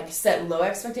saying, like, set low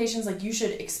expectations. Like, you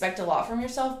should expect a lot from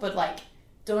yourself, but, like,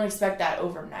 don't expect that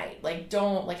overnight. Like,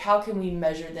 don't, like, how can we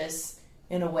measure this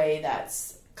in a way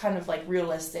that's kind of, like,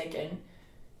 realistic? And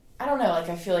I don't know, like,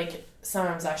 I feel like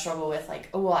sometimes I struggle with, like,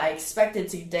 oh, well, I expected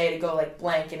today to go, like,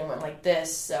 blank, and it went like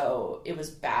this, so it was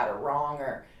bad or wrong,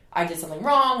 or I did something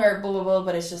wrong, or blah, blah, blah.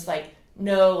 But it's just, like,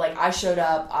 no, like, I showed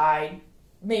up,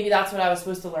 maybe that's what I was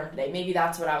supposed to learn today, maybe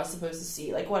that's what I was supposed to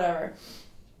see, like, whatever.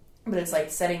 But it's, like,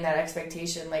 setting that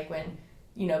expectation, like, when,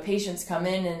 patients come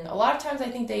in, and a lot of times I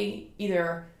think they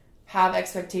either have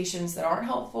expectations that aren't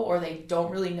helpful, or they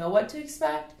don't really know what to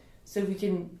expect. So if we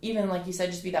can, even, like you said,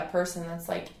 just be that person that's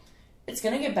like, it's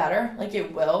going to get better, like,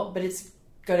 it will, but it's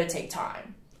going to take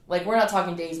time. Like, we're not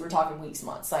talking days, we're talking weeks,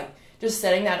 months. Like, just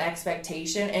setting that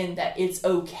expectation, and that it's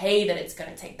okay that it's going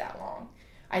to take that long.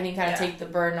 I think kind of take the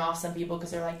burden off some people,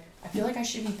 because they're like, I feel like I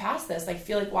should be past this. Like, I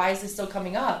feel like, why is this still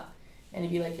coming up? And to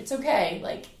be like, it's okay.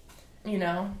 Like,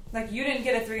 Like, you didn't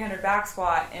get a 300 back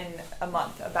squat in a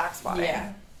month of back squatting.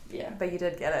 Yeah. But you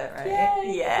did get it, right?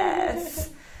 Yay. Yes.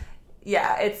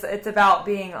 Yeah, it's about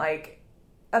being, like,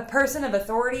 a person of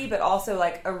authority, but also,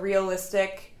 like, a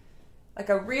realistic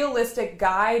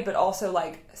guide, but also,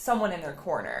 like, someone in their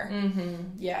corner.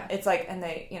 Yeah. It's like, and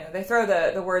they throw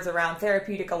the words around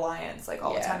therapeutic alliance, like,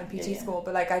 all the time in PT school,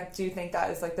 but, like, I do think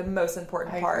that is, like, the most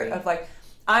important part of, like,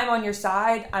 I'm on your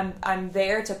side, I'm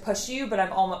there to push you, but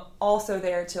I'm also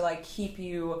there to, like, keep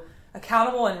you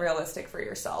accountable and realistic for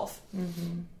yourself.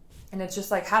 And it's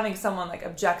just, like, having someone, like,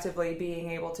 objectively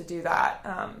being able to do that,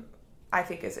 I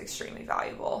think is extremely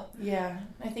valuable. Yeah.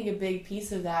 I think a big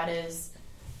piece of that is,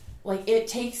 like, it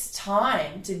takes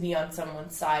time to be on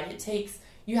someone's side.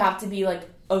 You have to be, like,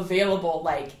 available,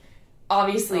 like,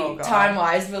 obviously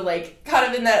time-wise, but, like, kind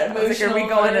of in that emotional... Like, are we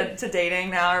going to dating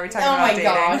now? Are we talking about dating?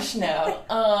 Oh my gosh,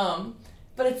 no.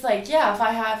 But it's like, yeah, if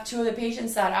I have 2 other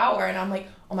patients that hour, and I'm like,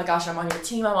 oh my gosh, I'm on your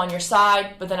team, I'm on your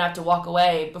side, but then I have to walk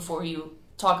away before you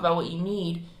talk about what you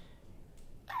need.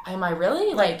 Am I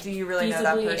really? Like, do you really know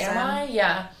that person? Am I?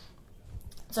 Yeah.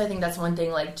 So I think that's one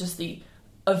thing, like, just the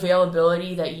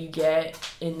availability that you get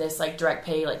in this, like, direct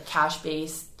pay, like,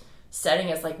 cash-based setting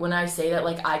is, like, when I say that,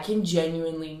 like, I can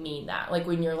genuinely mean that. Like,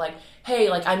 when you're like, hey,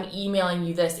 like, I'm emailing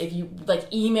you this. If you,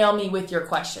 like, email me with your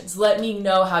questions. Let me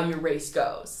know how your race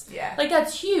goes. Yeah. Like,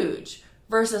 that's huge.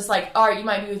 versus like, all right, you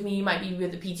might be with me, you might be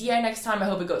with the PTA next time, I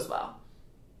hope it goes well.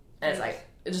 And it's like,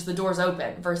 it's just the door's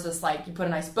open versus like you put a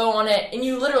nice bow on it and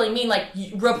you literally mean like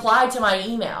you reply to my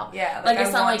email. Yeah, like it's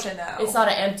I not want like to know. It's not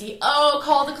an empty,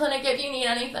 call the clinic if you need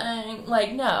anything.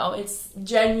 Like, no, it's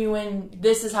genuine.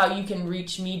 This is how you can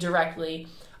reach me directly.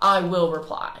 I will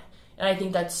reply. And I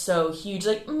think that's so huge.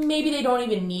 Like, maybe they don't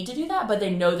even need to do that, but they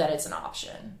know that it's an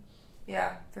option.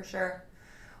 Yeah, for sure.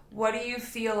 What do you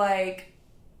feel like,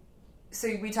 so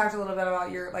we talked a little bit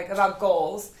about about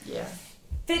goals. Yeah.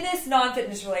 Fitness,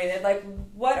 non-fitness related, like,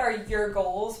 what are your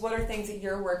goals? What are things that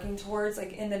you're working towards,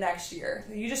 like, in the next year?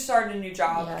 You just started a new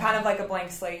job, kind of like a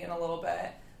blank slate in a little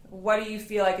bit. What do you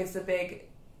feel like is the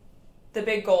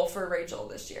big goal for Rachel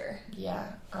this year?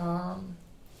 Yeah.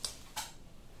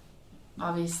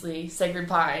 Obviously, Sacred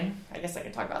Pine. I guess I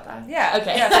could talk about that. Yeah.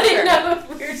 Okay. Yeah, for sure. No,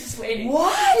 we were just waiting.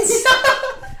 What?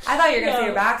 I thought you were going to say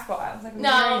your back squat. I was like, you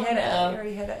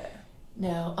already hit it.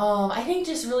 No. I think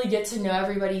just really get to know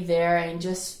everybody there and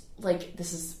just, like,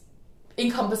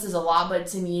 encompasses a lot, but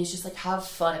to me, it's just, like, have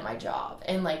fun at my job.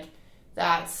 And, like,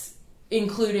 that's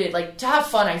included, like, to have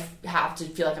fun, I have to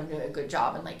feel like I'm doing a good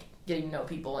job and, like, getting to know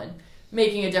people and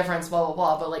making a difference, blah, blah,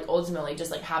 blah. But, like, ultimately,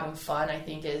 just, like, having fun, I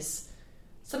think, is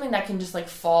something that can just, like,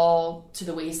 fall to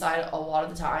the wayside a lot of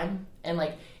the time. And,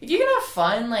 like, if you can have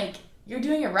fun, like, you're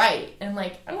doing it right. And,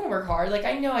 like, I'm going to work hard. Like,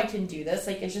 I know I can do this.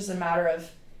 Like, it's just a matter of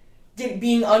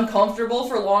being uncomfortable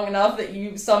for long enough that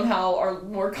you somehow are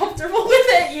more comfortable with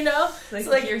it, you know? Like,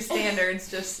 so, like your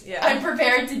standards just, yeah. I'm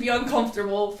prepared to be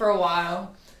uncomfortable for a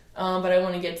while. But I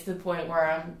want to get to the point where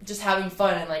I'm just having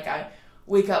fun and, like, I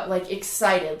wake up, like,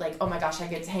 excited. Like, oh, my gosh, I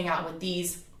get to hang out with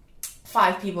these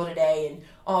 5 people today, and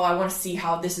I want to see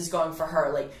how this is going for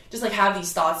her. Like, just, like, have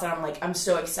these thoughts, and I'm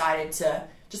so excited to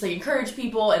just, like, encourage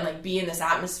people and, like, be in this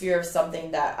atmosphere of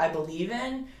something that I believe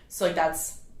in. So, like,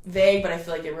 that's vague, but I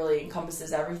feel like it really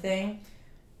encompasses everything.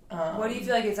 What do you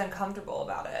feel like is uncomfortable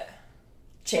about it?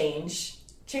 Change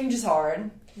is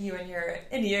hard. You and your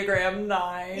Enneagram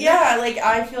 9. Yeah, like,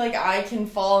 I feel like I can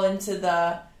fall into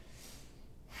the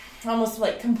almost,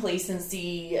 like,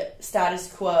 complacency,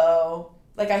 status quo.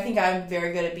 Like, I think I'm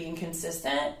very good at being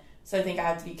consistent, so I think I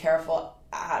have to be careful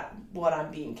at what I'm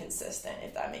being consistent,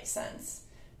 if that makes sense.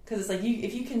 Because it's like,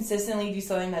 if you consistently do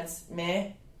something that's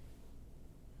meh,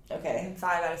 okay. And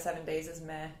 5 out of 7 days is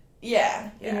meh. Yeah.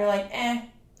 And you're like, eh.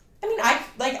 I mean,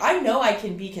 I know I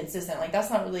can be consistent. Like, that's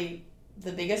not really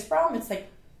the biggest problem. It's like,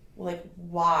 well, like,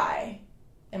 why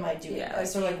am I doing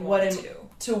this? Or, like,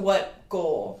 to what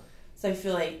goal? So I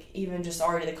feel like even just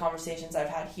already the conversations I've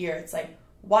had here, it's like,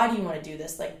 why do you want to do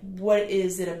this? Like, what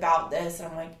is it about this? And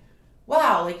I'm like,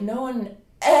 wow, like, no one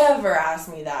ever asked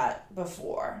me that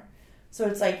before. So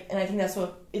it's like, and I think that's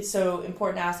what it's so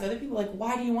important to ask other people, like,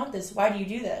 why do you want this? Why do you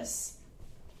do this?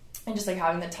 And just, like,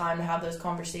 having the time to have those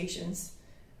conversations,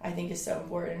 I think, is so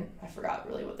important. I forgot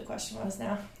really what the question was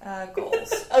now.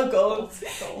 Goals. Goals.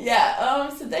 Yeah.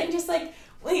 So then just, like,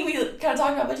 we kind of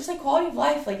talking about, but just, like, quality of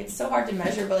life. Like, it's so hard to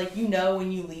measure, but, like, you know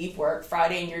when you leave work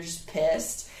Friday and you're just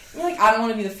pissed. You're like, I don't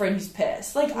want to be the friend who's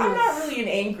pissed. Like, I'm not really an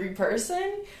angry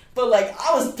person, but, like,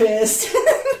 I was pissed.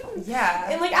 Yeah.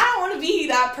 And, like, I don't want to be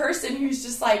that person who's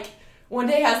just, like, one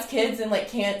day has kids and, like,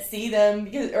 can't see them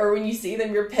because, or when you see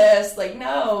them, you're pissed. Like,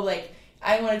 no. Like,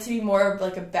 I want it to be more of,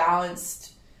 like, a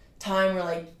balanced time where,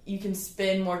 like, you can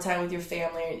spend more time with your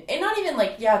family. And not even,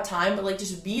 like, time, but, like,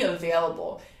 just be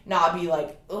available. Not be,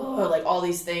 like, ugh, like, all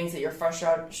these things that you're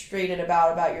frustrated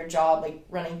about your job, like,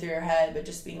 running through your head. But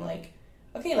just being, like,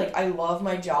 okay, like, I love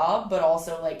my job, but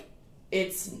also, like,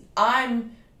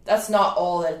 that's not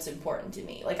all that's important to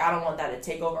me. Like, I don't want that to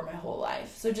take over my whole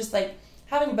life. So just, like,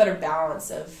 having a better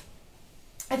balance of,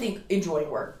 I think, enjoying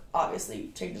work,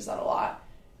 obviously, changes that a lot.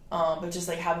 But just,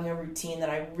 like, having a routine that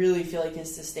I really feel like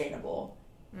is sustainable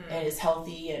and is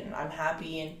healthy, and I'm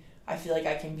happy, and I feel like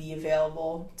I can be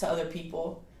available to other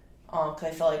people. Because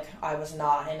I felt like I was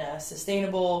not in a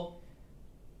sustainable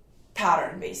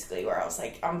pattern, basically, where I was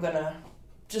like,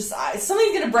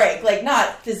 something's gonna break, like,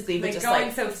 not physically, but just going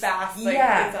like so fast,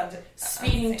 like,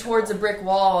 speeding towards a brick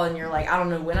wall, and you're like, I don't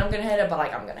know when I'm gonna hit it, but,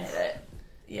 like, I'm gonna hit it.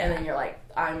 Yeah. And then you're like,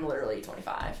 I'm literally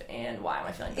 25, and why am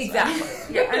I feeling this exactly? way?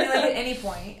 Yeah, I mean, like, at any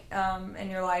point in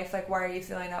your life, like, why are you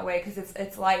feeling that way? Because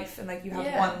it's life, and, like, you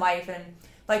have one life, and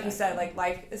like you said, like,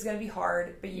 life is going to be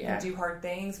hard, but you can do hard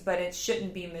things, but it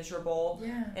shouldn't be miserable.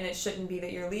 Yeah. And it shouldn't be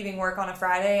that you're leaving work on a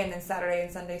Friday and then Saturday and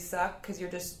Sunday suck because you're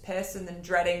just pissed and then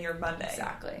dreading your Monday.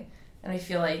 Exactly. And I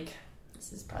feel like,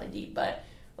 this is probably deep, but,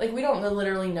 like, we don't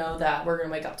literally know that we're going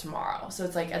to wake up tomorrow. So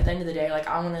it's like, at the end of the day, like,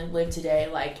 I want to live today,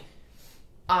 like,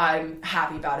 I'm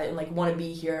happy about it and, like, want to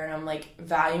be here and I'm, like,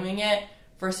 valuing it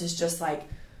versus just, like,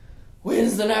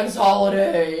 when's the next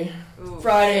holiday? Ooh.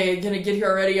 Friday, gonna get here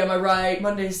already, am I right?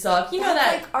 Mondays suck. You know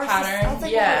that pattern? That's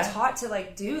like what we're taught to,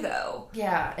 like, do, though.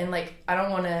 Yeah, and, like, I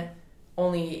don't want to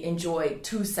only enjoy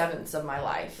 2/7 of my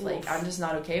life. Oof. Like, I'm just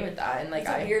not okay with that. And, like, it's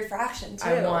a weird fraction, too.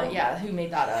 Who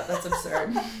made that up? That's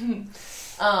absurd.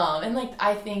 And, like,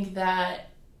 I think that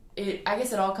I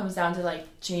guess it all comes down to, like,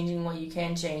 changing what you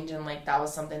can change, and, like, that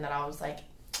was something that I was like,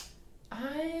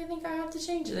 I think I have to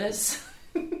change this.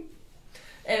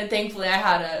 And thankfully I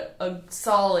had a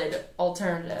solid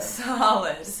alternative.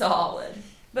 Solid.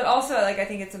 But also, like, I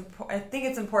think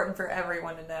it's important for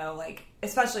everyone to know, like,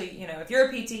 especially, you know, if you're a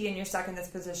PT and you're stuck in this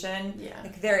position,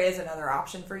 like, there is another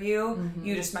option for you. Mm-hmm.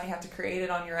 You just might have to create it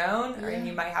on your own, or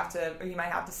you might have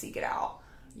to seek it out.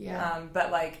 Yeah.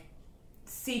 But, like,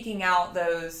 seeking out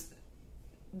those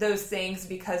things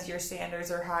because your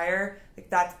standards are higher, like,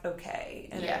 that's okay,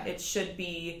 and it should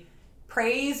be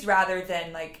praised rather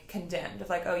than, like, condemned. Of,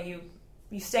 like, oh,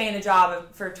 you stay in a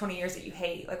job for 20 years that you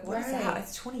hate. Like, what is that?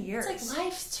 It's 20 years. It's like,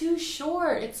 life's too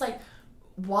short. It's like,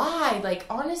 why? Like,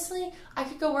 honestly, I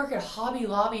could go work at Hobby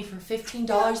Lobby for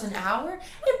 $15 an hour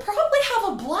and probably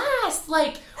have a blast.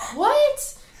 Like,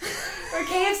 what? Or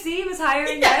KFC was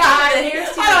hiring I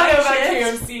don't know about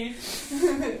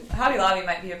KFC. Hobby Lobby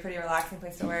might be a pretty relaxing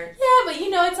place to work. Yeah, but, you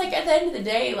know, it's like, at the end of the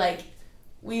day, like,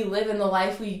 we live in the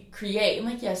life we create. And,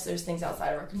 like, yes, there's things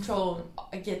outside of our control.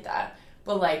 I get that.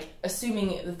 But, like,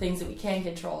 assuming the things that we can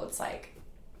control, it's like,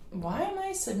 why am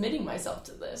I submitting myself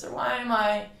to this? Or why am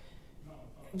I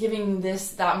giving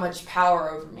this that much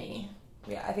power over me?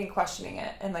 Yeah, I think questioning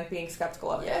it and, like, being skeptical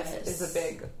of it is a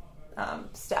big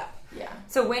step. Yeah.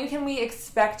 So when can we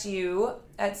expect you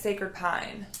at Sacred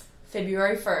Pine?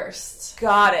 February 1st.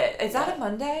 Got it. Is that a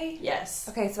Monday? Yes.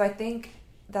 Okay, so I think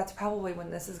that's probably when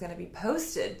this is going to be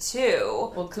posted,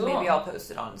 too. Well, cool. Maybe I'll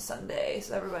post it on Sunday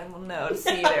so everyone will know to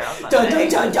see you there on Monday. Dun, dun,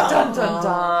 dun, dun. Dun, dun,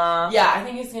 dun. Yeah, I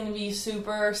think it's going to be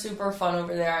super, super fun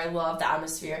over there. I love the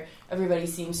atmosphere. Everybody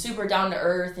seems super down to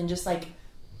earth and just, like,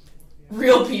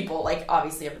 real people. Like,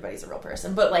 obviously everybody's a real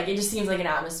person, but, like, it just seems like an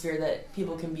atmosphere that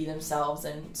people can be themselves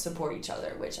and support each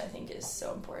other, which I think is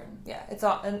so important. Yeah, it's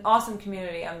an awesome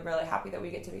community. I'm really happy that we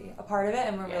get to be a part of it,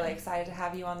 and we're really excited to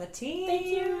have you on the team. Thank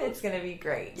you. It's going to be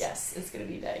great. Yes, it's going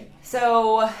to be big.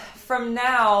 So from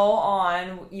now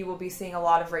on, you will be seeing a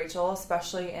lot of Rachel,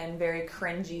 especially in very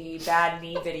cringy bad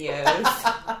knee videos.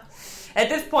 At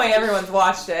this point, everyone's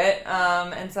watched it,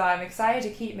 and so I'm excited to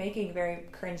keep making very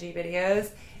cringy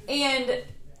videos. And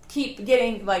keep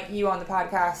getting, like, you on the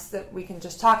podcast that we can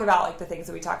just talk about, like, the things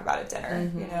that we talk about at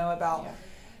dinner, you know, about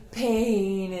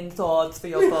pain and thoughts for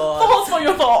your thoughts. Thoughts for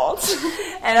your thoughts.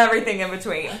 And everything in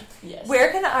between. Yes.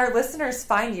 Where can our listeners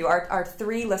find you, our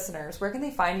 3 listeners? Where can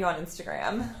they find you on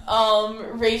Instagram?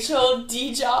 Rachel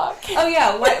DiGiacomo. Oh,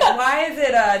 yeah. Why is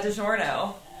it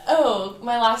DiGiorno? Oh,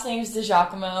 my last name is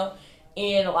DiGiacomo.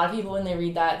 And a lot of people, when they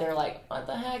read that, they're like, what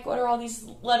the heck? What are all these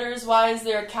letters? Why is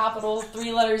there a capital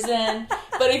 3 letters in?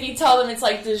 But if you tell them it's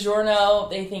like DiGiorno,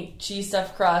 they think cheese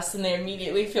stuffed crust, and they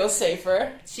immediately feel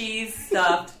safer. Cheese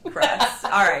stuffed crust.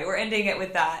 All right, we're ending it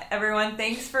with that. Everyone,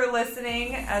 thanks for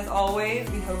listening. As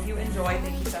always, we hope you enjoy.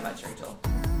 Thank you so much, Rachel.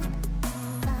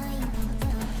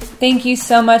 Thank you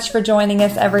so much for joining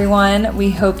us, everyone. We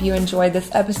hope you enjoyed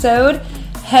this episode.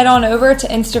 Head on over to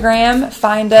Instagram,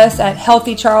 find us at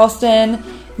Healthy Charleston,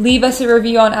 leave us a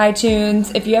review on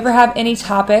iTunes. If you ever have any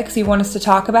topics you want us to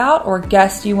talk about or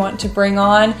guests you want to bring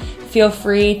on, feel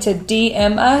free to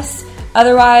DM us.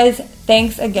 Otherwise,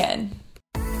 thanks again.